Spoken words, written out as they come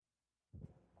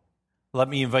Let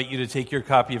me invite you to take your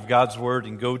copy of God's Word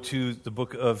and go to the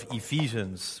book of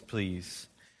Ephesians, please.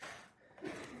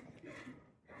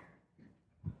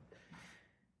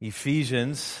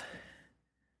 Ephesians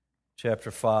chapter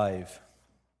 5.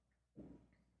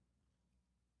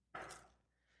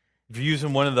 If you're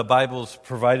using one of the Bibles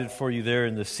provided for you there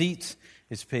in the seats,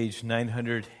 it's page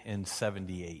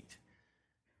 978.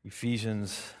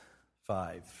 Ephesians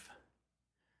 5.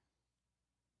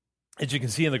 As you can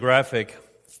see in the graphic,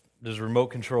 there's a remote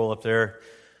control up there,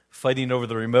 fighting over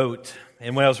the remote.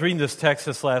 And when I was reading this text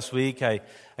this last week, I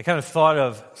kind of thought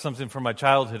of something from my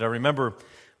childhood. I remember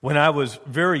when I was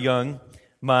very young,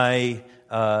 when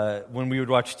we would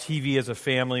watch TV as a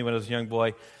family when I was a young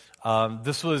boy,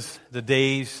 this was the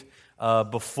days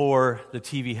before the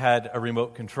TV had a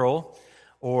remote control,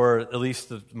 or at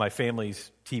least my family's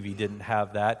TV didn't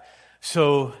have that.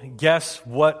 So guess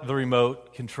what the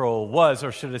remote control was,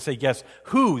 or should I say guess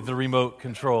who the remote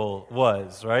control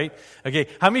was, right? Okay,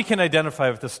 how many can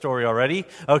identify with this story already?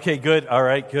 Okay, good, all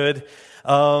right, good.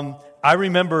 I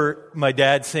remember my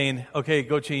dad saying, okay,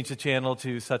 go change the channel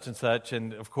to such and such,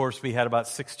 and of course we had about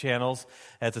 6 channels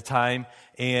at the time,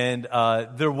 and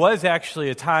there was actually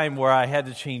a time where I had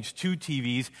to change 2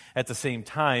 TVs at the same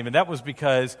time, and that was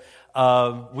because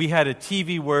we had a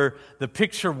TV where the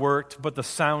picture worked, but the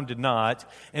sound did not.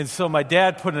 And so my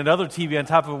dad put another TV on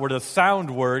top of it where the sound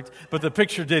worked, but the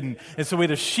picture didn't. And so we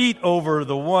had a sheet over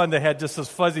the one that had just this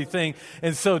fuzzy thing.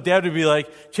 And so Dad would be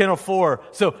like, channel 4.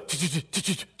 So,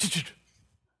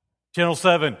 channel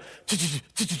 7.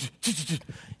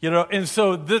 You know, and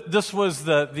so this was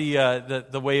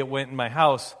the way it went in my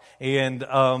house. And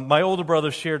my older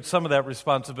brother shared some of that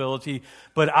responsibility,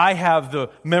 but I have the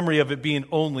memory of it being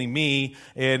only me,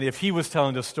 and if he was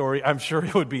telling the story, I'm sure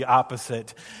it would be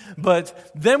opposite.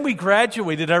 But then we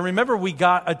graduated. I remember we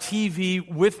got a TV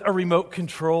with a remote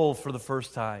control for the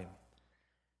first time.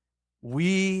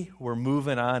 We were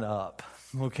moving on up,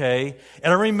 okay?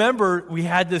 And I remember we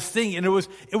had this thing, and it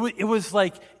was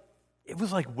like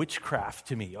witchcraft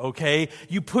to me, okay?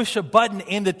 You push a button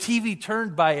and the TV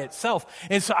turned by itself.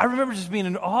 And so I remember just being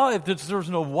in awe. There was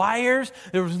no wires.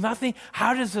 There was nothing.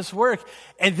 How does this work?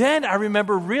 And then I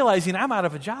remember realizing I'm out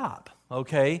of a job,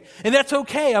 okay? And that's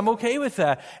okay. I'm okay with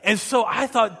that. And so I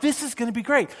thought, this is going to be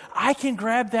great. I can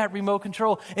grab that remote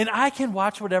control and I can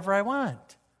watch whatever I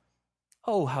want.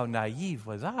 Oh, how naive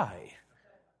was I?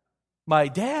 My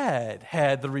dad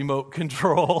had the remote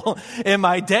control, and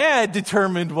my dad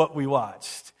determined what we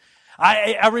watched.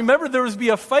 I remember there would be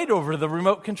a fight over the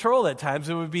remote control at times.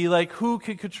 It would be like, who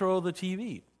could control the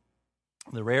TV?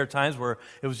 The rare times where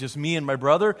it was just me and my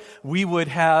brother, we would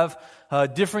have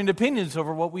differing opinions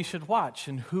over what we should watch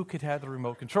and who could have the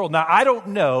remote control. Now, I don't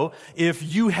know if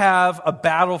you have a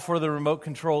battle for the remote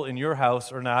control in your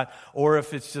house or not, or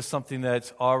if it's just something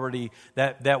that's already,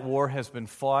 that war has been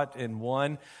fought and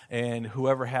won, and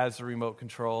whoever has the remote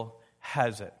control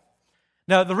has it.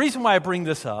 Now, the reason why I bring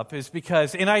this up is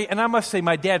because, and I must say,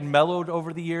 my dad mellowed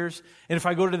over the years. And if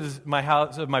I go to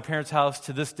my parents' house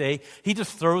to this day, he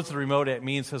just throws the remote at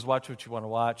me and says, "Watch what you want to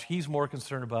watch." He's more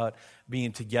concerned about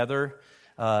being together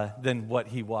than what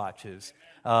he watches.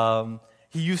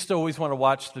 He used to always want to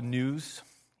watch the news,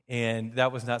 and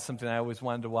that was not something I always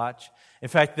wanted to watch. In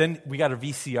fact, then we got a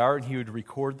VCR, and he would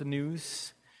record the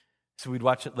news, so we'd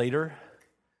watch it later.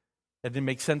 That didn't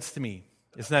make sense to me.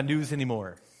 It's not news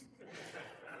anymore.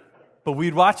 But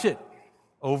we'd watch it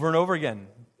over and over again.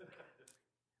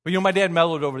 But my dad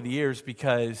mellowed over the years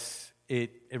because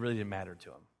it really didn't matter to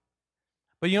him.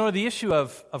 But the issue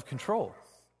of control,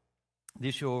 the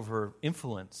issue over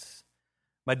influence.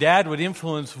 My dad would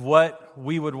influence what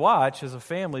we would watch as a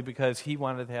family because he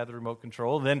wanted to have the remote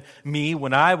control. Then me,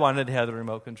 when I wanted to have the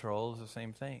remote control, is the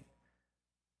same thing.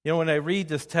 When I read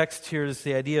this text here, it's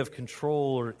the idea of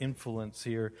control or influence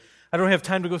here. I don't have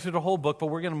time to go through the whole book, but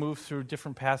we're going to move through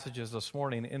different passages this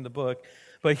morning in the book.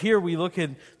 But here we look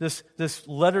at this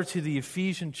letter to the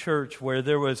Ephesian church where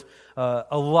there was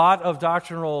a lot of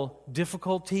doctrinal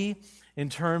difficulty in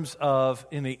terms of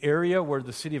in the area where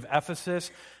the city of Ephesus,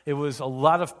 it was a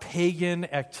lot of pagan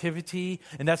activity,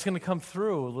 and that's going to come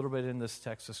through a little bit in this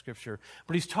text of Scripture.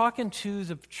 But he's talking to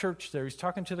the church there, he's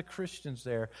talking to the Christians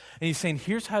there, and he's saying,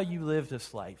 here's how you live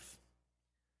this life.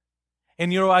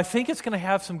 And I think it's going to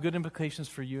have some good implications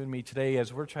for you and me today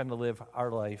as we're trying to live our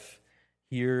life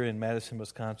here in Madison,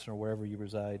 Wisconsin, or wherever you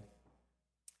reside.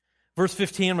 Verse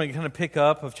 15, I'm going to kind of pick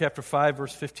up of chapter 5,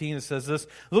 verse 15. It says this: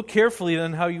 "Look carefully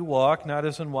then how you walk, not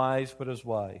as unwise, but as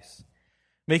wise,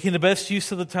 making the best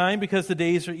use of the time because the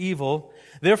days are evil.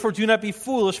 Therefore do not be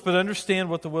foolish, but understand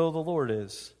what the will of the Lord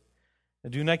is.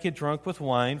 And do not get drunk with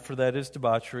wine, for that is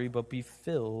debauchery, but be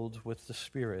filled with the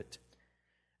Spirit,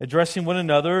 addressing one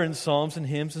another in psalms and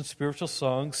hymns and spiritual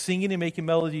songs, singing and making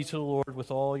melody to the Lord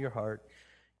with all your heart,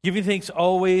 giving thanks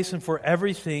always and for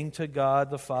everything to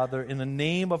God the Father in the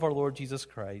name of our Lord Jesus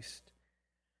Christ,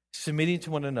 submitting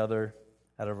to one another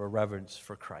out of a reverence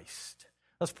for Christ.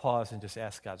 Let's pause and just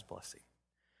ask God's blessing.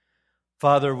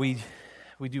 Father, we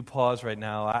do pause right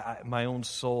now. My own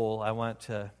soul, I want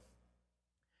to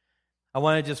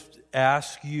just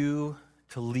ask you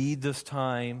to lead this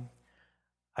time.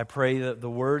 I pray that the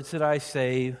words that I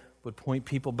say would point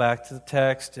people back to the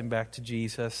text and back to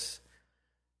Jesus.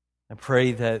 I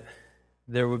pray that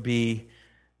there would be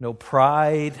no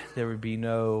pride, there would be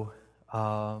no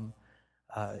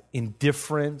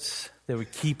indifference that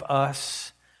would keep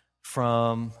us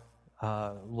from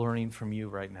learning from you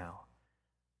right now.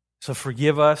 So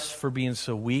forgive us for being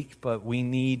so weak, but we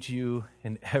need you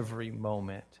in every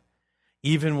moment.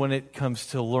 Even when it comes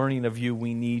to learning of you,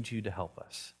 we need you to help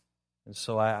us. And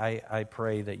so I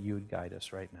pray that you would guide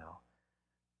us right now.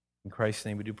 In Christ's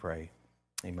name we do pray.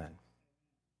 Amen.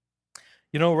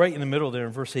 You know, right in the middle there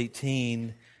in verse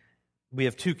 18, we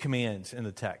have two commands in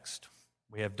the text.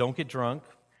 We have don't get drunk,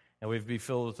 and we have to be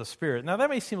filled with the Spirit. Now that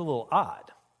may seem a little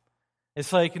odd.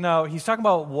 It's like, now, he's talking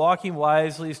about walking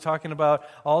wisely. He's talking about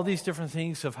all these different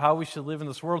things of how we should live in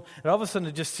this world. And all of a sudden,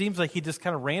 it just seems like he just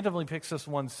kind of randomly picks this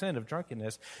one sin of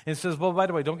drunkenness and says, well, by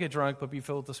the way, don't get drunk, but be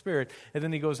filled with the Spirit. And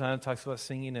then he goes on and talks about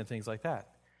singing and things like that.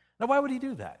 Now, why would he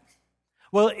do that?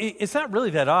 Well, it's not really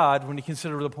that odd when you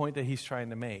consider the point that he's trying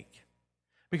to make.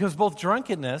 Because both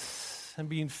drunkenness and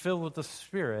being filled with the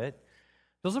Spirit,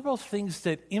 those are both things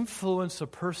that influence a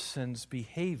person's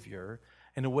behavior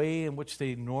in a way in which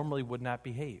they normally would not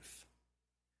behave.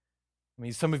 I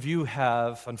mean, some of you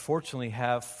unfortunately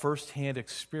have firsthand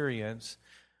experience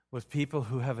with people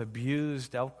who have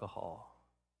abused alcohol,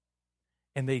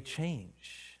 and they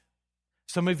change.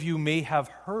 Some of you may have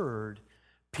heard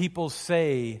people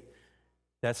say,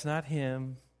 that's not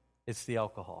him, it's the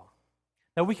alcohol.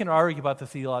 Now, we can argue about the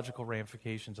theological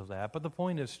ramifications of that, but the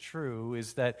point is true,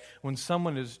 is that when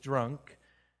someone is drunk,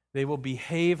 they will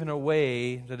behave in a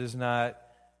way that is not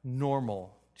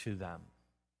normal to them.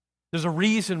 There's a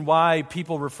reason why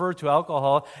people refer to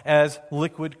alcohol as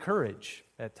liquid courage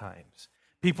at times.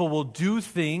 People will do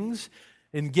things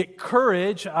and get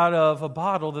courage out of a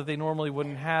bottle that they normally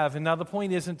wouldn't have. And now the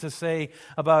point isn't to say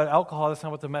about alcohol, that's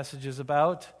not what the message is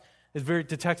about. The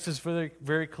text is very,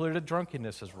 very clear that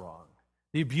drunkenness is wrong.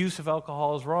 The abuse of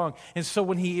alcohol is wrong. And so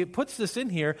when he puts this in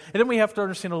here, and then we have to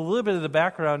understand a little bit of the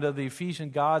background of the Ephesian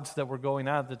gods that were going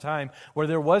on at the time, where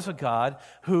there was a god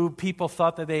who people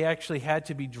thought that they actually had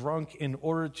to be drunk in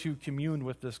order to commune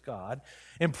with this god.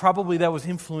 And probably that was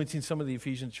influencing some of the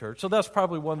Ephesian church. So that's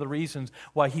probably one of the reasons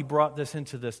why he brought this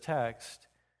into this text.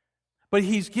 But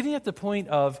he's getting at the point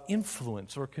of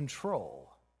influence or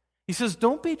control. He says,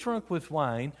 don't be drunk with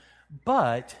wine,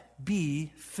 but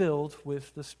be filled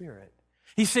with the Spirit.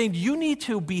 He's saying you need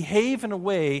to behave in a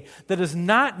way that is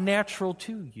not natural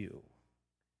to you.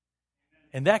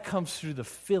 And that comes through the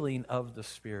filling of the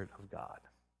Spirit of God.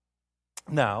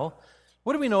 Now,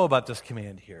 what do we know about this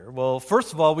command here? Well,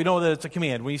 first of all, we know that it's a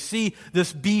command. When you see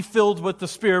this be filled with the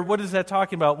Spirit, what is that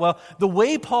talking about? Well, the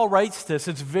way Paul writes this,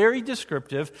 it's very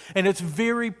descriptive, and it's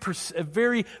very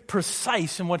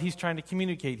precise in what he's trying to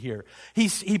communicate here.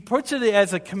 He puts it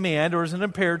as a command or as an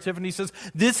imperative, and he says,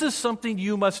 this is something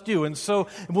you must do. And so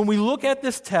when we look at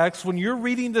this text, when you're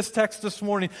reading this text this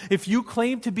morning, if you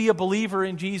claim to be a believer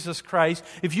in Jesus Christ,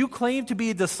 if you claim to be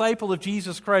a disciple of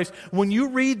Jesus Christ, when you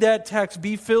read that text,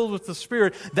 be filled with the Spirit,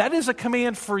 that is a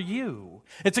command for you.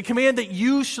 It's a command that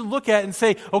you should look at and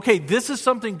say, okay, this is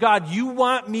something, God, you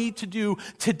want me to do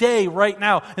today, right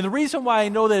now. And the reason why I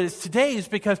know that it's today is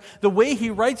because the way he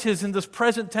writes is in this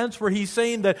present tense where he's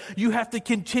saying that you have to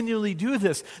continually do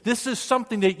this. This is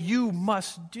something that you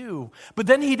must do. But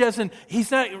then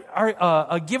he's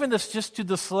not giving this just to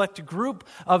the select group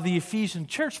of the Ephesian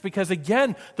church, because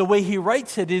again, the way he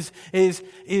writes it is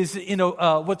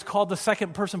what's called the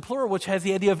second person plural, which has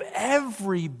the idea of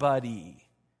everybody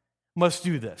must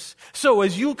do this. So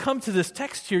as you come to this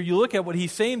text here, you look at what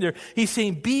he's saying there. He's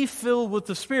saying, be filled with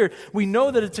the Spirit. We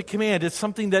know that it's a command. It's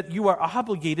something that you are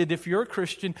obligated, if you're a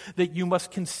Christian, that you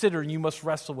must consider and you must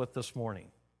wrestle with this morning.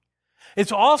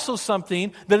 It's also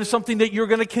something that you're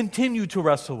going to continue to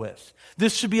wrestle with.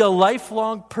 This should be a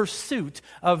lifelong pursuit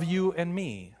of you and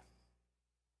me.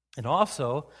 And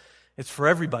also, it's for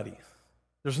everybody.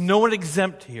 There's no one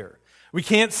exempt here. We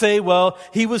can't say, well,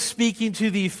 he was speaking to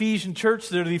the Ephesian church,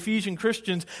 they're the Ephesian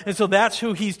Christians, and so that's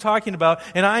who he's talking about,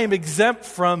 and I am exempt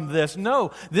from this.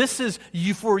 No, this is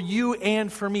for you and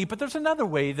for me. But there's another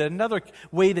way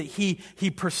that he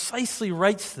precisely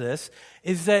writes this,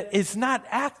 is that it's not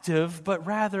active, but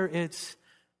rather it's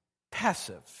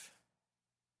passive.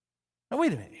 Now,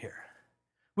 wait a minute here.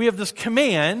 We have this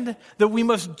command that we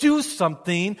must do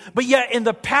something, but yet in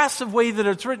the passive way that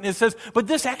it's written, it says, but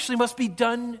this actually must be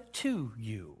done to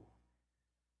you.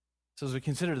 So as we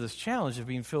consider this challenge of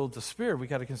being filled with the Spirit, we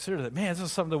got to consider that, man, this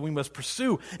is something that we must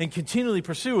pursue and continually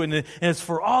pursue, and it's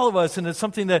for all of us, and it's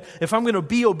something that if I'm going to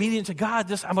be obedient to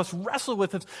God, I must wrestle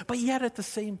with it. But yet at the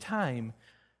same time,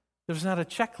 there's not a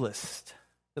checklist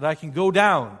that I can go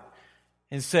down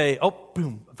and say, oh,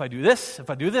 boom, if I do this, if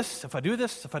I do this, if I do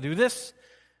this, if I do this,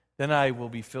 then I will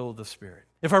be filled with the Spirit.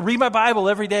 If I read my Bible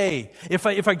every day, if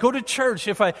I go to church,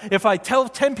 if I tell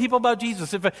 10 people about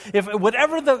Jesus, if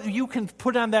whatever you can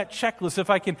put on that checklist,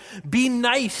 if I can be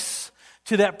nice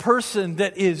to that person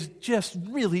that is just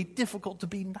really difficult to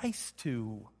be nice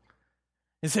to,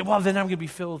 and say, well, then I'm going to be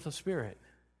filled with the Spirit.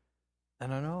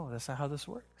 And I know that's not how this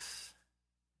works.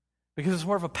 Because it's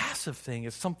more of a passive thing.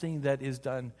 It's something that is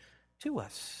done to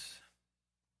us.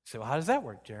 You say, well, how does that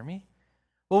work, Jeremy?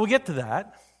 Well, we'll get to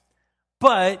that.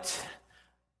 But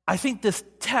I think this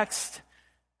text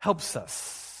helps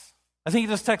us. I think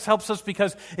this text helps us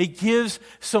because it gives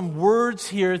some words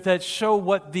here that show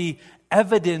what the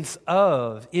evidence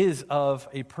is of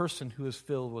a person who is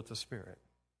filled with the Spirit.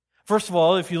 First of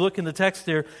all, if you look in the text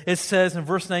there, it says in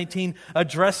verse 19,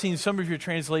 addressing, some of your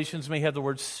translations may have the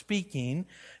word speaking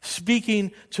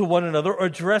to one another, or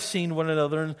addressing one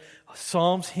another in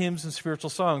psalms, hymns, and spiritual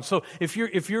songs. So if you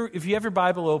have your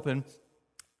Bible open,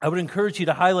 I would encourage you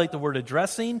to highlight the word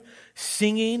addressing,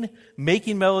 singing,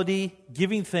 making melody,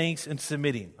 giving thanks, and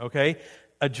submitting, okay?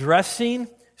 Addressing,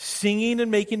 singing,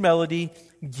 and making melody,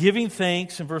 giving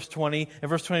thanks in verse 20, and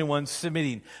verse 21,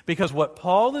 submitting. Because what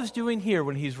Paul is doing here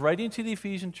when he's writing to the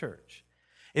Ephesian church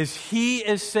is he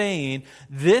is saying,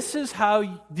 these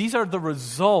are the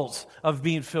results of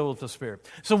being filled with the Spirit.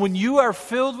 So when you are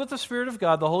filled with the Spirit of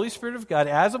God, the Holy Spirit of God,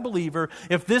 as a believer,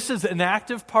 if this is an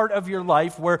active part of your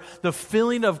life where the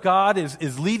filling of God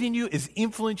is leading you, is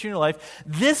influencing your life,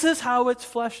 this is how it's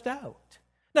fleshed out.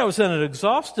 Now, it's not an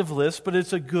exhaustive list, but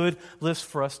it's a good list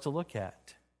for us to look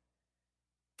at.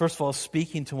 First of all,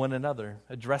 speaking to one another,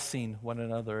 addressing one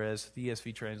another, as the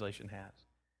ESV translation has.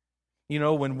 You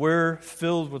know, when we're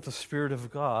filled with the Spirit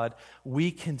of God,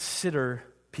 we consider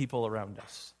people around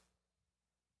us.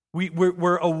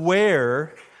 We're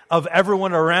aware of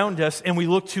everyone around us, and we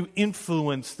look to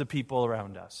influence the people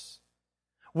around us.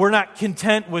 We're not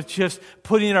content with just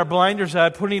putting our blinders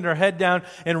on, putting our head down,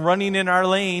 and running in our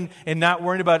lane and not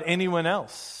worrying about anyone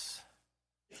else.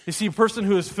 You see, a person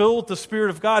who is filled with the Spirit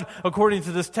of God, according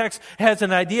to this text, has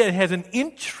an idea, has an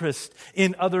interest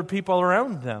in other people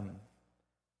around them.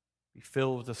 Be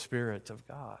filled with the Spirit of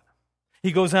God.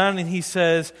 He goes on and he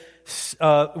says,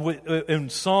 in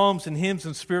psalms and hymns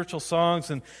and spiritual songs,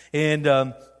 and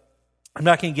I'm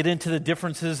not going to get into the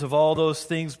differences of all those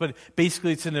things, but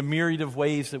basically it's in a myriad of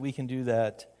ways that we can do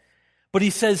that. But he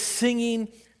says, singing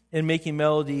and making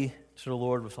melody to the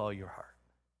Lord with all your heart.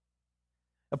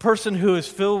 A person who is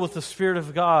filled with the Spirit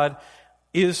of God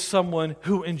is someone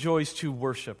who enjoys to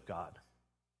worship God,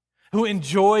 who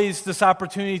enjoys this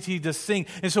opportunity to sing.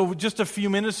 And so just a few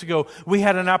minutes ago, we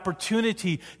had an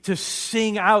opportunity to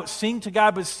sing to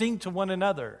God, but sing to one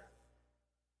another.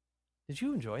 Did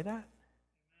you enjoy that?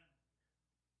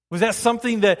 Was that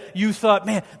something that you thought,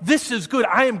 man, this is good.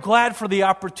 I am glad for the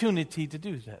opportunity to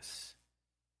do this?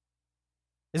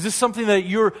 Is this something that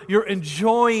you're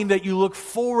enjoying, that you look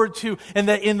forward to, and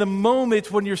that in the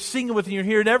moment when you're singing with and you're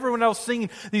hearing everyone else singing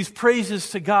these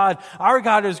praises to God, our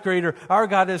God is greater, our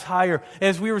God is higher.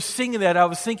 As we were singing that, I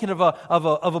was thinking of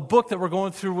a book that we're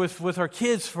going through with our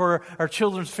kids for our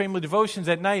children's family devotions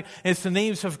at night. And it's the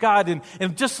names of God.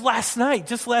 And just last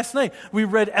night, we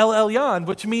read El Elyon,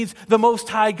 which means the Most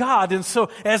High God. And so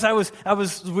as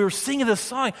we were singing this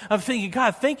song, I'm thinking,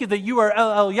 God, thank you that you are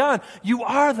El Elyon. You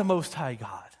are the Most High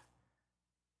God.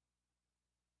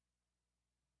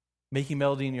 Making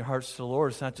melody in your hearts to the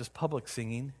Lord, it's not just public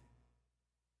singing.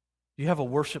 Do you have a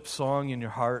worship song in your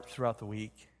heart throughout the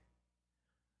week?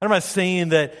 I'm not saying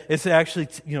that it's actually,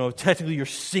 technically you're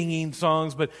singing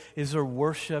songs, but is there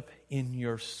worship in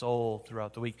your soul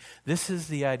throughout the week? This is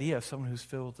the idea of someone who's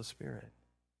filled with the Spirit.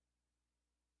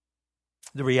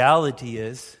 The reality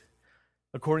is,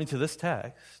 according to this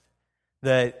text,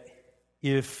 that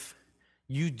if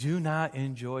you do not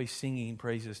enjoy singing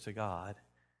praises to God,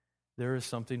 there is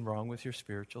something wrong with your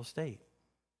spiritual state.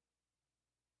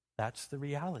 That's the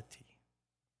reality.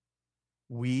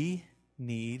 We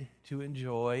need to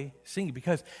enjoy singing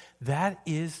because that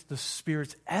is the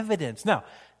Spirit's evidence. Now,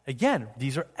 again,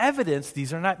 these are evidence.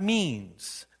 These are not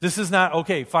means. This is not,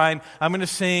 okay, fine, I'm going to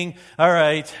sing. All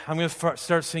right, I'm going to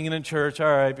start singing in church. All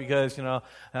right, because,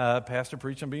 pastor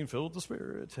preached on being filled with the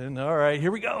Spirit. And all right,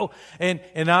 here we go. And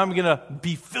now I'm going to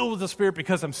be filled with the Spirit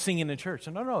because I'm singing in church.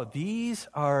 No. These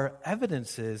are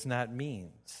evidences, not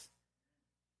means.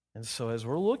 And so as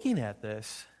we're looking at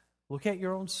this, look at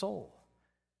your own soul.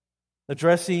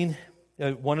 Addressing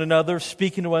one another,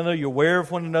 speaking to one another, you're aware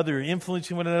of one another, you're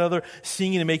influencing one another,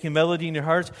 singing and making melody in your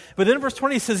hearts. But then verse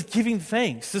 20 says giving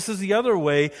thanks. This is the other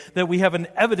way that we have an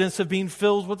evidence of being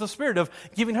filled with the Spirit, of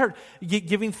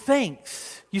giving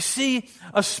thanks. You see,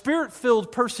 a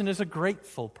Spirit-filled person is a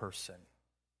grateful person,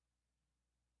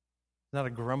 not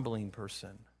a grumbling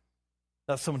person,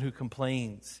 not someone who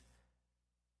complains.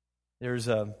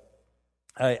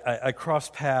 I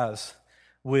crossed paths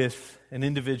with an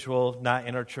individual, not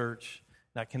in our church,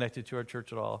 not connected to our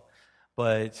church at all,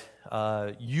 but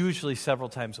usually several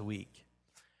times a week.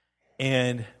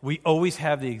 And we always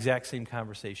have the exact same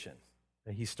conversation.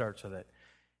 He starts with it.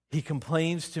 He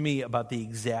complains to me about the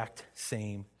exact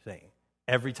same thing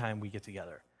every time we get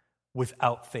together,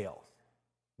 without fail.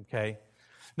 Okay?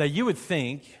 Now, you would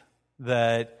think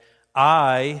that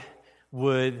I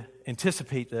would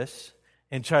anticipate this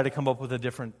and try to come up with a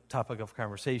different topic of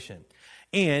conversation.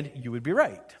 And you would be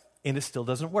right. And it still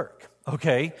doesn't work,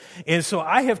 okay? And so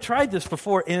I have tried this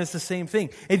before, and it's the same thing.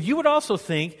 And you would also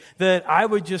think that I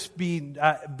would just be,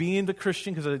 being the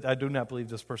Christian, because I do not believe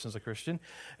this person's a Christian,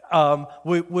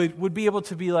 would be able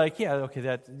to be like, yeah, okay,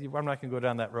 I'm not going to go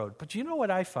down that road. But you know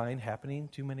what I find happening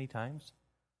too many times?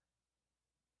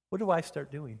 What do I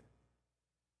start doing?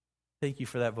 Thank you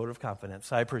for that vote of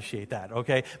confidence. I appreciate that,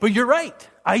 okay? But you're right.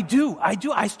 I do.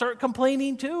 I start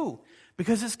complaining too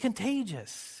because it's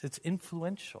contagious. It's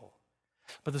influential.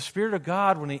 But the Spirit of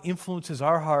God, when it influences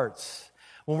our hearts,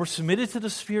 when we're submitted to the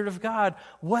Spirit of God,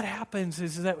 what happens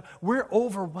is that we're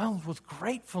overwhelmed with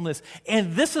gratefulness.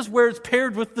 And this is where it's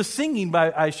paired with the singing,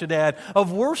 I should add,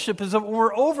 of worship, is that when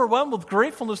we're overwhelmed with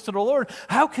gratefulness to the Lord,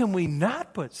 how can we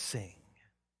not but sing?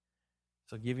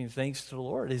 So giving thanks to the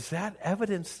Lord, is that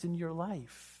evidenced in your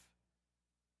life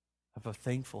of a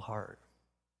thankful heart?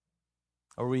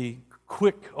 Are we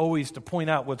quick always to point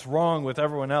out what's wrong with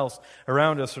everyone else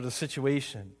around us or the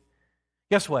situation?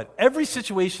 Guess what? Every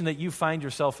situation that you find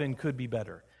yourself in could be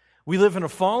better. We live in a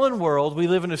fallen world. We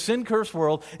live in a sin-cursed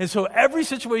world. And so every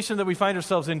situation that we find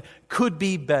ourselves in could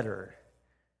be better.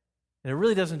 And it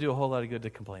really doesn't do a whole lot of good to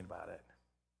complain about it.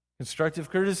 Constructive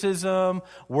criticism,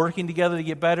 working together to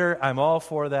get better, I'm all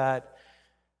for that.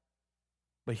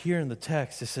 But here in the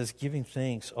text, it says giving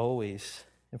thanks always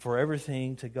and for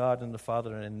everything to God and the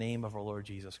Father in the name of our Lord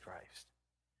Jesus Christ.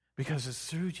 Because it's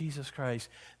through Jesus Christ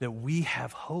that we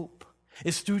have hope.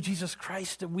 It's through Jesus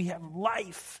Christ that we have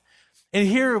life. And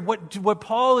here, what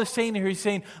Paul is saying here, he's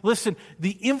saying, listen,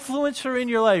 the influencer in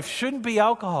your life shouldn't be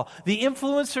alcohol. The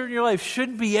influencer in your life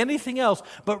shouldn't be anything else,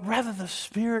 but rather the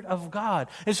Spirit of God.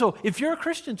 And so, if you're a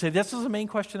Christian today, this is the main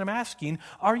question I'm asking.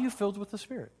 Are you filled with the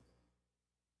Spirit?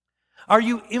 Are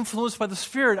you influenced by the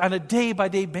Spirit on a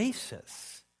day-by-day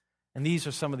basis? And these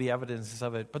are some of the evidences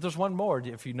of it. But there's one more.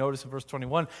 If you notice in verse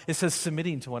 21, it says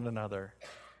submitting to one another.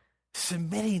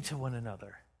 Submitting to one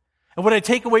another. And what I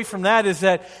take away from that is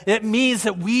that it means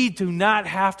that we do not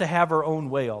have to have our own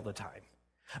way all the time.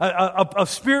 A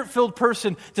Spirit-filled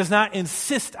person does not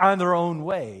insist on their own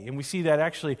way. And we see that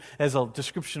actually as a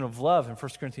description of love in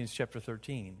 1 Corinthians chapter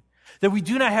 13. That we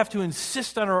do not have to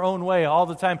insist on our own way all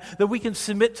the time. That we can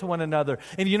submit to one another.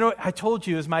 And you know, I told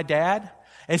you, as my dad,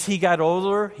 as he got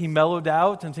older, he mellowed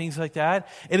out and things like that.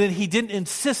 And then he didn't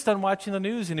insist on watching the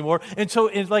news anymore. And so,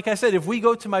 like I said, if we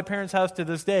go to my parents' house to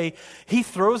this day, he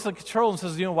throws the control and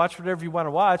says, watch whatever you want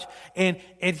to watch. And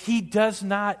he does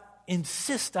not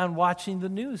insist on watching the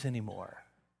news anymore.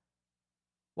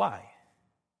 Why?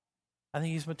 I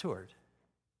think he's matured.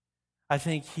 I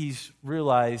think he's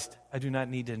realized I do not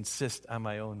need to insist on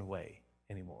my own way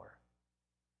anymore.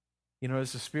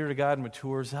 As the Spirit of God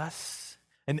matures us,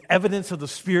 and evidence of the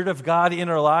Spirit of God in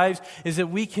our lives is that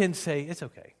we can say, it's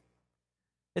okay.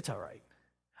 It's all right.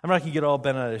 I'm not going to get all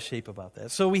bent out of shape about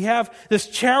that. So we have this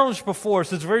challenge before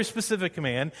us. It's a very specific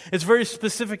command. It's very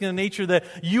specific in the nature that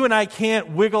you and I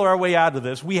can't wiggle our way out of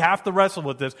this. We have to wrestle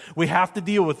with this. We have to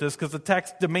deal with this because the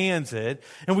text demands it.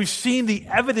 And we've seen the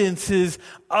evidences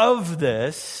of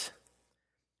this.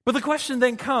 But the question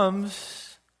then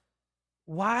comes,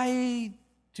 why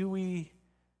do we...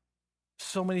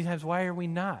 So many times, why are we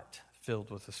not filled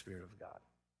with the Spirit of God?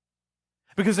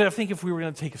 Because I think if we were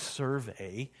going to take a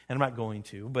survey, and I'm not going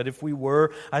to, but if we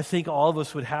were, I think all of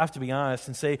us would have to be honest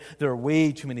and say there are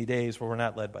way too many days where we're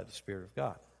not led by the Spirit of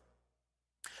God.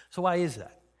 So why is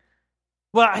that?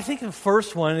 Well, I think the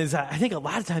first one is I think a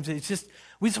lot of times it's just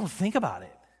we just don't think about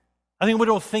it. I think we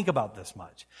don't think about this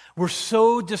much. We're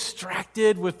so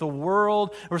distracted with the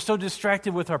world. We're so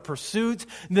distracted with our pursuits.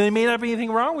 And there may not be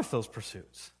anything wrong with those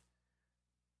pursuits.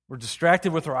 We're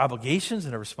distracted with our obligations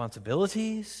and our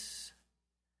responsibilities.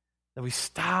 That we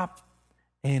stop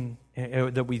and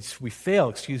that we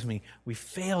fail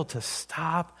to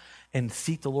stop and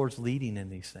seek the Lord's leading in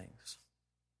these things.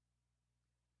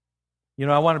 You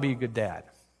know, I want to be a good dad.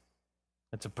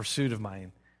 That's a pursuit of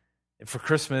mine. And for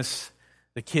Christmas,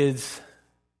 the kids,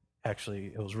 actually,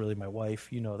 it was really my wife,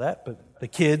 you know that, but the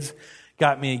kids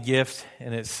got me a gift,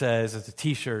 and it says, it's a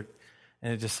t-shirt,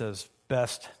 and it just says,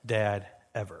 best dad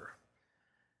ever.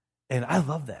 And I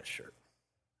love that shirt.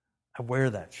 I wear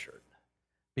that shirt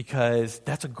because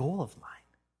that's a goal of mine.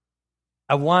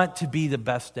 I want to be the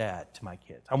best dad to my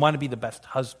kids. I want to be the best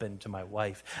husband to my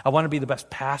wife. I want to be the best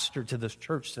pastor to this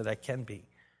church that I can be.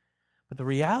 But the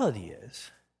reality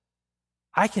is,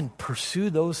 I can pursue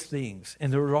those things,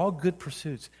 and they're all good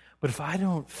pursuits, but if I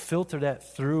don't filter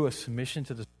that through a submission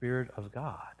to the Spirit of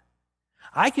God,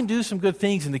 I can do some good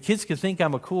things, and the kids can think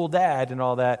I'm a cool dad and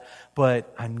all that,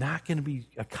 but I'm not going to be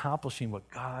accomplishing what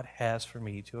God has for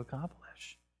me to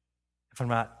accomplish if I'm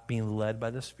not being led by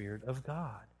the Spirit of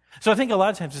God. So I think a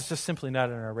lot of times it's just simply not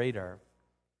on our radar.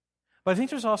 But I think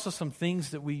there's also some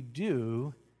things that we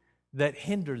do that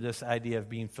hinder this idea of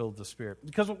being filled with the Spirit.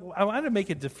 Because I want to make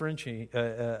a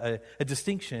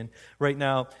distinction right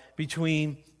now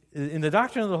between, in the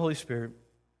doctrine of the Holy Spirit,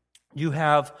 you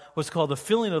have what's called the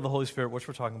filling of the Holy Spirit, which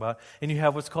we're talking about, and you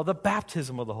have what's called the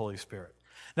baptism of the Holy Spirit.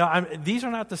 Now, these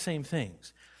are not the same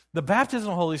things. The baptism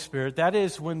of the Holy Spirit, that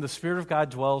is when the Spirit of God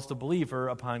dwells the believer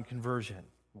upon conversion.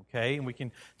 Okay? And we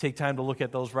can take time to look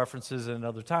at those references at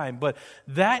another time. But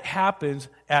that happens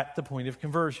at the point of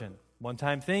conversion.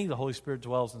 One-time thing, the Holy Spirit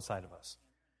dwells inside of us.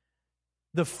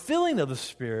 The filling of the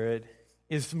Spirit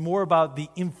is more about the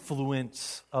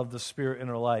influence of the Spirit in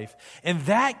our life. And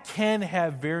that can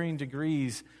have varying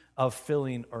degrees of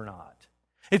filling or not.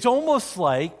 It's almost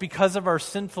like, because of our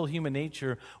sinful human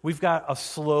nature, we've got a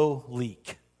slow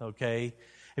leak, okay?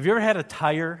 Have you ever had a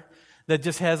tire that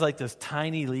just has like this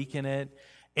tiny leak in it,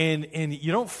 and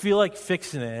you don't feel like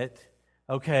fixing it,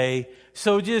 okay?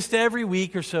 So just every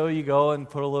week or so you go and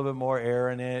put a little bit more air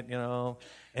in it, you know,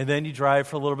 and then you drive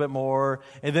for a little bit more,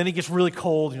 and then it gets really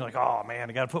cold, and you're like, oh man,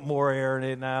 I got to put more air in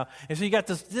it now. And so you got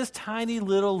this tiny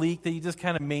little leak that you just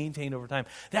kind of maintain over time.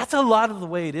 That's a lot of the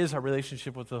way it is, our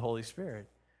relationship with the Holy Spirit.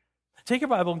 Take your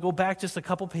Bible and go back just a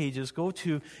couple pages. Go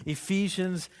to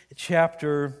Ephesians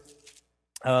chapter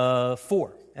 4.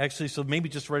 Actually, so maybe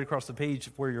just right across the page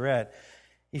where you're at.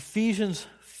 Ephesians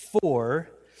 4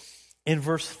 in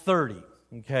verse 30.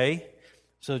 Okay?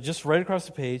 So just right across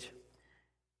the page.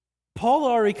 Paul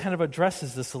already kind of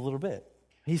addresses this a little bit.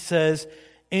 He says,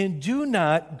 and do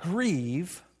not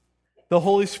grieve the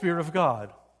Holy Spirit of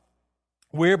God,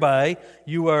 whereby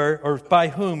you are, or by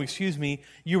whom,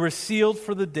 you were sealed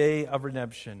for the day of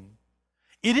redemption.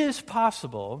 It is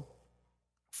possible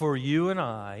for you and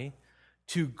I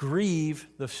to grieve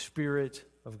the Spirit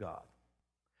of God.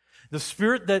 The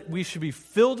Spirit that we should be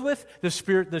filled with, the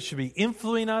Spirit that should be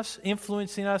influencing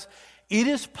us, it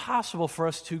is possible for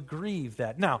us to grieve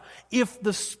that. Now, if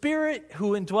the Spirit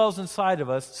who indwells inside of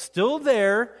us, still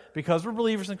there because we're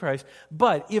believers in Christ,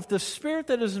 but if the Spirit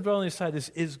that is indwelling inside us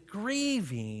is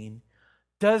grieving,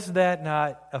 does that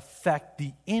not affect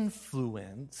the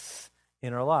influence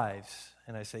in our lives?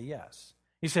 And I say yes.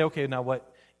 You say, okay, now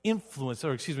what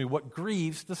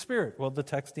grieves the Spirit? Well, the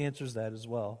text answers that as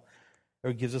well,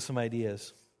 or gives us some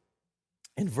ideas.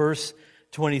 In verse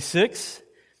 26,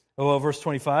 verse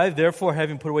 25, therefore,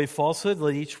 having put away falsehood,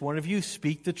 let each one of you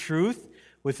speak the truth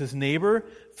with his neighbor,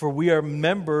 for we are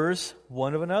members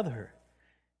one of another.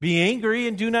 Be angry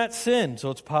and do not sin. So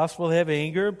it's possible to have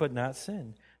anger, but not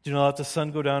sin. Do not let the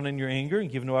sun go down in your anger and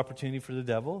give no opportunity for the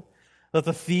devil. Let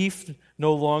the thief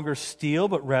no longer steal,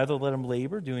 but rather let him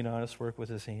labor, doing honest work with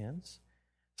his hands,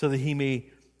 so that he may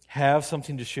have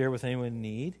something to share with anyone in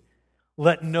need.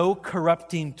 Let no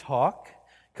corrupting talk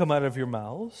come out of your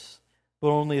mouths, but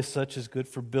only as such as good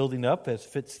for building up as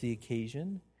fits the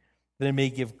occasion, that it may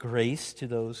give grace to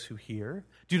those who hear.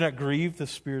 Do not grieve the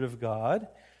Spirit of God,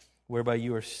 whereby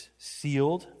you are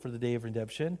sealed for the day of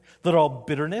redemption. Let all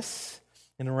bitterness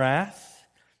and wrath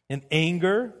and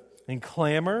anger and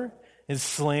clamor and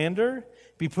slander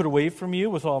be put away from you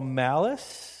with all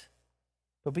malice,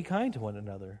 but be kind to one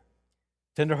another,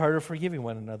 tenderhearted, forgiving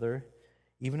one another,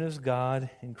 even as God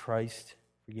in Christ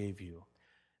forgave you.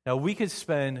 Now, we could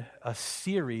spend a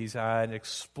series on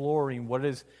exploring what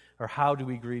is or how do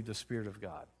we grieve the Spirit of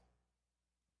God.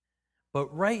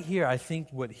 But right here, I think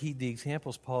the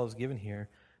examples Paul has given here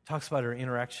talks about our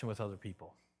interaction with other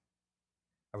people.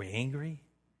 Are we angry?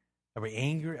 Are we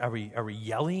angry? Are we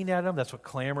yelling at them? That's what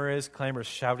clamor is. Clamor is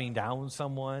shouting down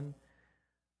someone.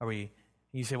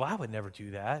 You say, well, I would never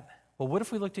do that. Well, what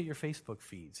if we looked at your Facebook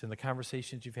feeds and the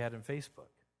conversations you've had on Facebook?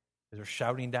 Is there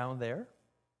shouting down there?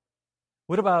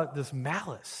 What about this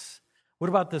malice? What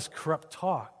about this corrupt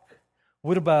talk?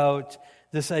 What about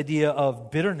this idea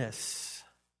of bitterness?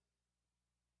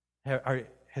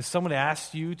 Has someone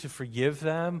asked you to forgive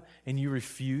them and you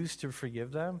refuse to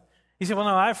forgive them? You say, well,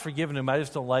 no, I've forgiven him. I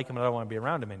just don't like him and I don't want to be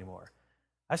around him anymore.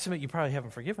 I submit you probably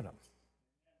haven't forgiven him.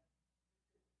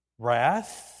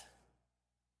 Wrath,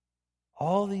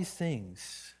 all these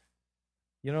things.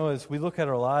 You know, as we look at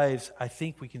our lives, I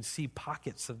think we can see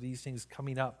pockets of these things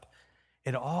coming up.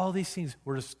 And all these things,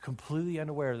 we're just completely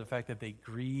unaware of the fact that they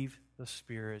grieve the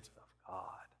Spirit of God,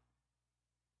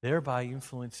 thereby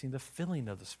influencing the filling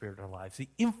of the Spirit in our lives, the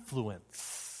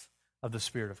influence of the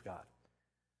Spirit of God.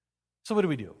 So what do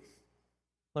we do?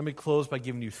 Let me close by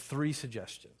giving you 3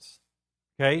 suggestions.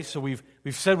 Okay, so we've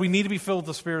said we need to be filled with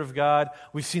the Spirit of God.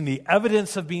 We've seen the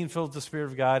evidence of being filled with the Spirit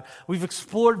of God. We've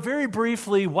explored very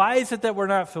briefly why is it that we're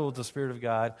not filled with the Spirit of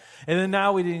God. And then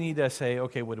now we need to say,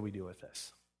 okay, what do we do with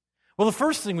this? Well, the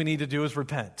first thing we need to do is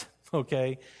repent,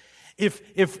 okay?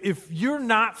 If you're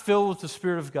not filled with the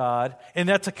Spirit of God, and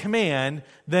that's a command,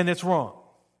 then it's wrong.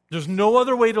 There's no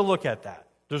other way to look at that.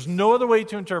 There's no other way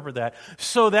to interpret that.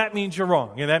 So that means you're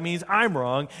wrong, and that means I'm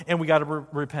wrong, and we got to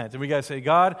repent. And we got to say,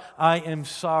 God, I am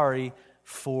sorry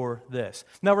for this.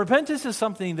 Now, repentance is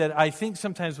something that I think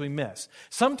sometimes we miss.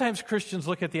 Sometimes Christians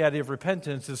look at the idea of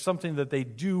repentance as something that they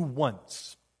do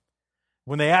once,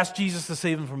 when they ask Jesus to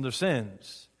save them from their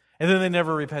sins, and then they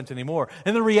never repent anymore.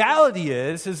 And the reality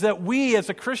is that we as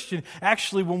a Christian,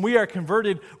 actually, when we are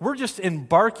converted, we're just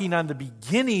embarking on the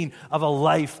beginning of a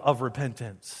life of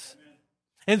repentance.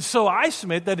 And so I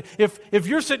submit that if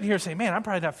you're sitting here saying, man, I'm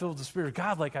probably not filled with the Spirit of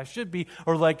God like I should be,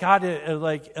 or like God,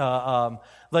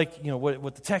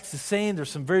 what the text is saying, there's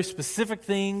some very specific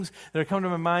things that are coming to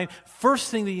my mind.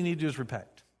 First thing that you need to do is repent.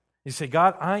 You say,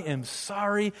 God, I am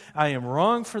sorry. I am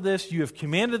wrong for this. You have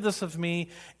commanded this of me,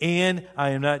 and I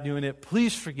am not doing it.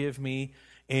 Please forgive me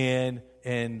and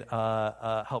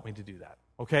help me to do that.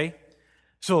 Okay?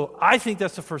 So I think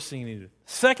that's the first thing you need to do.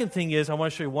 Second thing is, I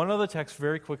want to show you one other text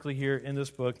very quickly here in this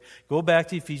book. Go back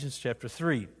to Ephesians chapter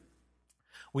 3.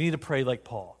 We need to pray like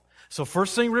Paul. So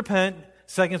first thing, repent.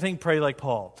 Second thing, pray like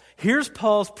Paul. Here's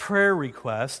Paul's prayer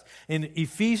request in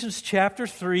Ephesians chapter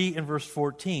 3 and verse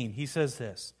 14. He says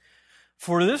this,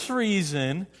 for this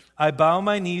reason, I bow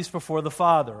my knees before the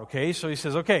Father. Okay, so he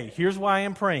says, okay, here's why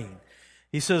I'm praying.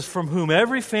 He says, from whom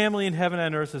every family in heaven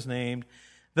and earth is named,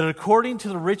 that according to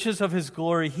the riches of his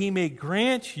glory, he may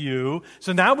grant you.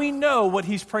 So now we know what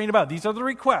he's praying about. These are the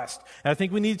requests. And I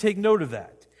think we need to take note of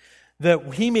that.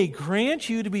 That he may grant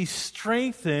you to be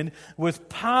strengthened with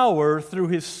power through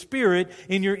his Spirit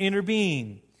in your inner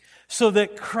being, so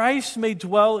that Christ may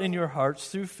dwell in your hearts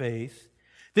through faith,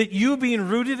 that you, being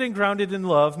rooted and grounded in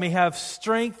love, may have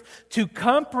strength to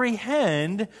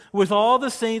comprehend with all the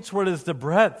saints what is the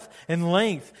breadth and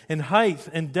length and height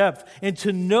and depth, and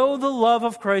to know the love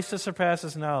of Christ that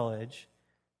surpasses knowledge,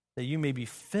 that you may be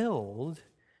filled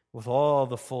with all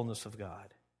the fullness of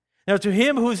God. Now, to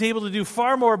him who is able to do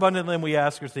far more abundantly than we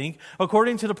ask or think,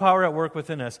 according to the power at work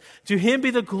within us, to him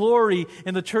be the glory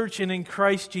in the church and in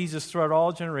Christ Jesus throughout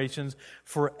all generations,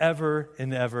 forever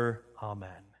and ever. Amen.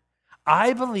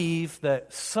 I believe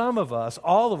that some of us,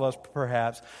 all of us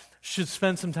perhaps, should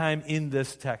spend some time in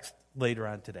this text later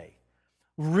on today.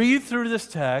 Read through this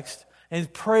text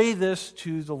and pray this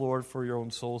to the Lord for your own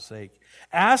soul's sake.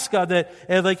 Ask God that,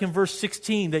 like in verse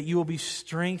 16, that you will be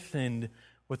strengthened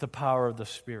with the power of the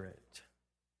Spirit.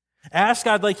 Ask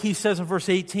God, like he says in verse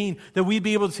 18, that we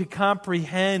be able to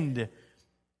comprehend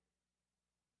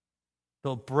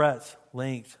the breadth,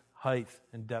 length, height,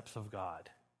 and depth of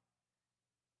God.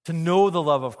 To know the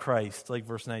love of Christ, like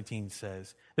verse 19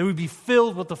 says. That we be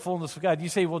filled with the fullness of God. You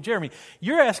say, well, Jeremy,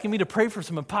 you're asking me to pray for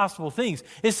some impossible things.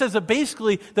 It says that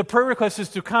basically the prayer request is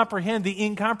to comprehend the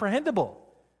incomprehensible.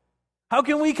 How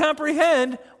can we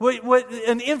comprehend what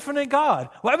an infinite God?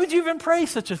 Why would you even pray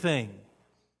such a thing?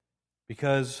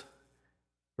 Because,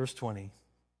 verse 20,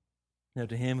 now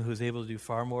to him who is able to do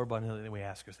far more abundantly than we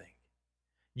ask or think.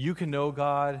 You can know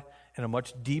God in a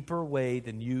much deeper way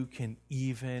than you can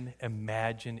even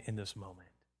imagine in this moment.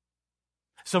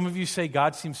 Some of you say,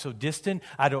 God seems so distant.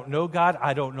 I don't know God.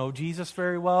 I don't know Jesus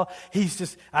very well. He's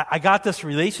just, I got this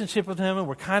relationship with him and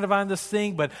we're kind of on this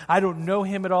thing, but I don't know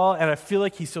him at all and I feel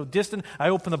like he's so distant. I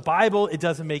open the Bible. It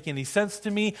doesn't make any sense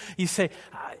to me. You say,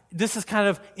 this is kind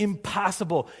of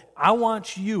impossible. I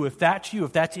want you, if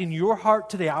that's in your heart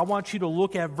today, I want you to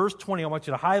look at verse 20. I want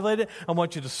you to highlight it. I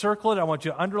want you to circle it. I want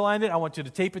you to underline it. I want you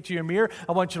to tape it to your mirror.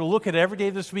 I want you to look at it every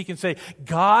day this week and say,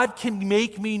 God can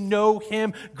make me know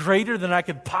him greater than I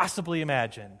could possibly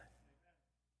imagine.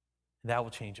 And that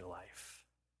will change your life.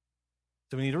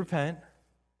 So we need to repent.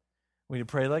 We need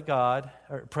to pray like God,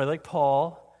 or pray like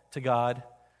Paul to God.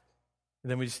 And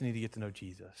then we just need to get to know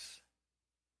Jesus.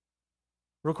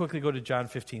 Real quickly, go to John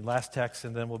 15, last text,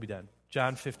 and then we'll be done.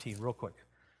 John 15, real quick.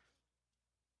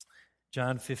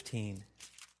 John 15.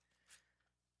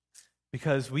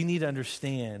 Because we need to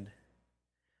understand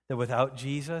that without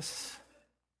Jesus,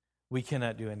 we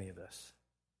cannot do any of this.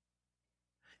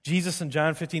 Jesus in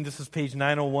John 15, this is page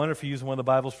 901, if you use one of the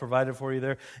Bibles provided for you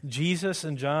there. Jesus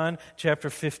in John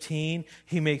chapter 15,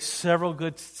 he makes several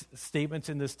good statements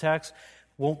in this text.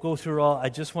 Won't go through all. I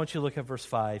just want you to look at verse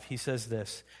 5. He says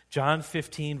this, John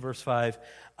 15, verse 5,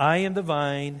 I am the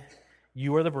vine,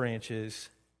 you are the branches.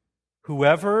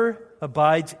 Whoever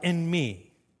abides in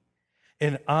me,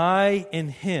 and I in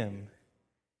him,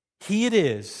 he it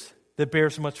is that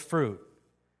bears much fruit.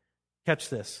 Catch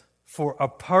this. For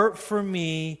apart from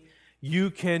me, you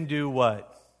can do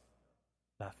what?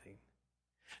 Nothing.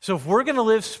 So if we're going to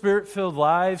live Spirit-filled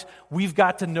lives, we've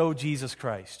got to know Jesus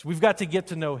Christ. We've got to get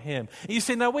to know him. And you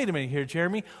say, now wait a minute here,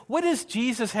 Jeremy. What does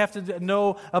Jesus have to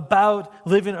know about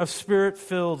living a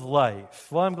Spirit-filled life?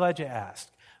 Well, I'm glad you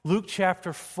asked. Luke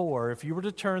chapter 4, if you were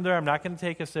to turn there, I'm not going to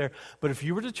take us there, but if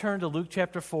you were to turn to Luke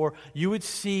chapter 4, you would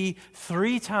see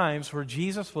 3 times where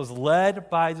Jesus was led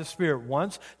by the Spirit.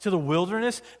 Once to the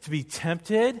wilderness to be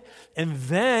tempted, and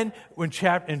then in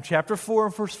chapter 4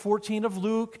 and verse 14 of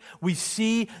Luke, we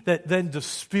see that then the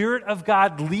Spirit of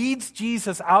God leads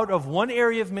Jesus out of one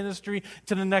area of ministry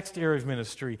to the next area of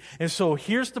ministry. And so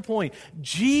here's the point.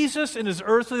 Jesus in his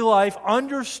earthly life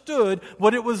understood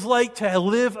what it was like to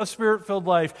live a Spirit-filled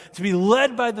life, to be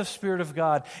led by the Spirit of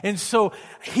God. And so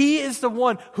he is the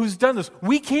one who's done this.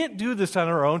 We can't do this on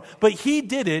our own, but he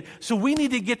did it. So we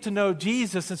need to get to know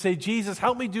Jesus and say, Jesus,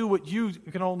 help me do what you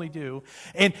can only do,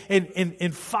 and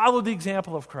follow the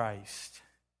example of Christ.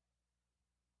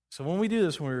 So when we do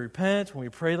this, when we repent, when we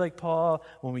pray like Paul,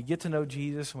 when we get to know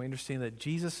Jesus, and we understand that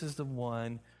Jesus is the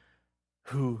one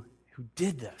who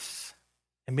did this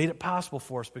and made it possible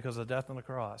for us because of the death on the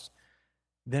cross,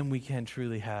 then we can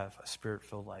truly have a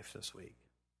Spirit-filled life this week.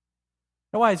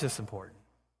 Now, why is this important?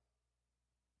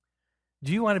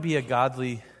 Do you want to be a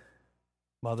godly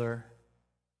mother?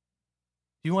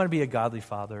 Do you want to be a godly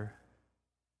father,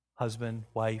 husband,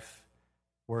 wife,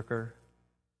 worker?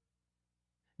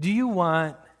 Do you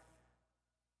want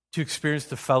to experience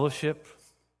the fellowship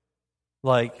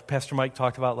like Pastor Mike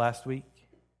talked about last week?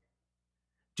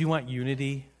 Do you want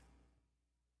unity?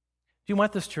 Do you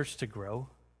want this church to grow?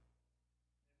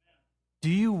 Do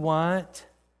you want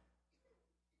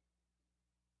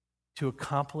to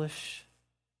accomplish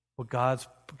what God's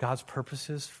purpose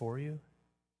is for you?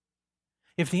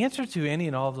 If the answer to any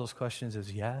and all of those questions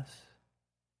is yes,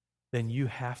 then you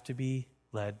have to be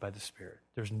led by the Spirit.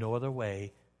 There's no other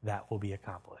way that will be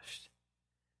accomplished.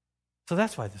 So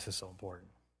that's why this is so important.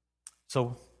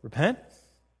 So repent,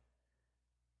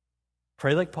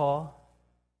 pray like Paul,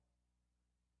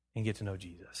 and get to know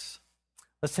Jesus.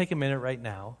 Let's take a minute right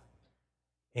now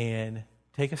and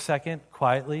take a second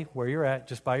quietly where you're at,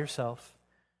 just by yourself,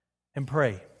 and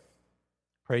pray.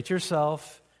 Pray to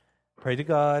yourself, pray to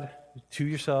God, to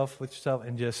yourself, with yourself,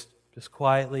 and just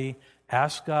quietly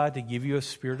ask God to give you a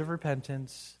spirit of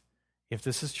repentance, if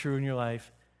this is true in your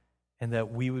life, and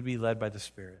that we would be led by the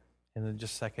Spirit. And then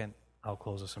just a second, I'll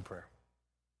close us in prayer.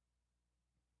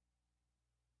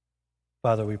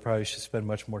 Father, we probably should spend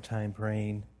much more time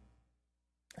praying,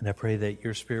 and I pray that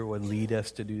your Spirit would lead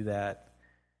us to do that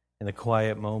in the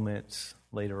quiet moments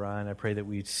later on. I pray that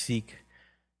we'd seek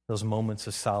those moments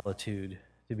of solitude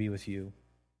to be with you.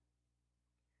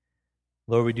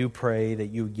 Lord, we do pray that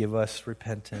you would give us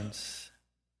repentance,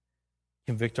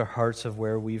 convict our hearts of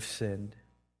where we've sinned,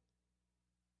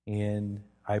 and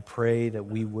I pray that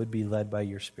we would be led by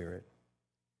your Spirit.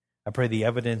 I pray the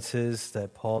evidences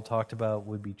that Paul talked about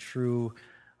would be true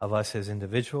of us as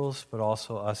individuals, but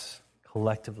also us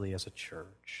collectively as a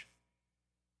church.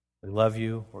 We love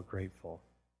you. We're grateful.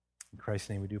 In Christ's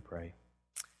name we do pray.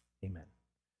 Amen.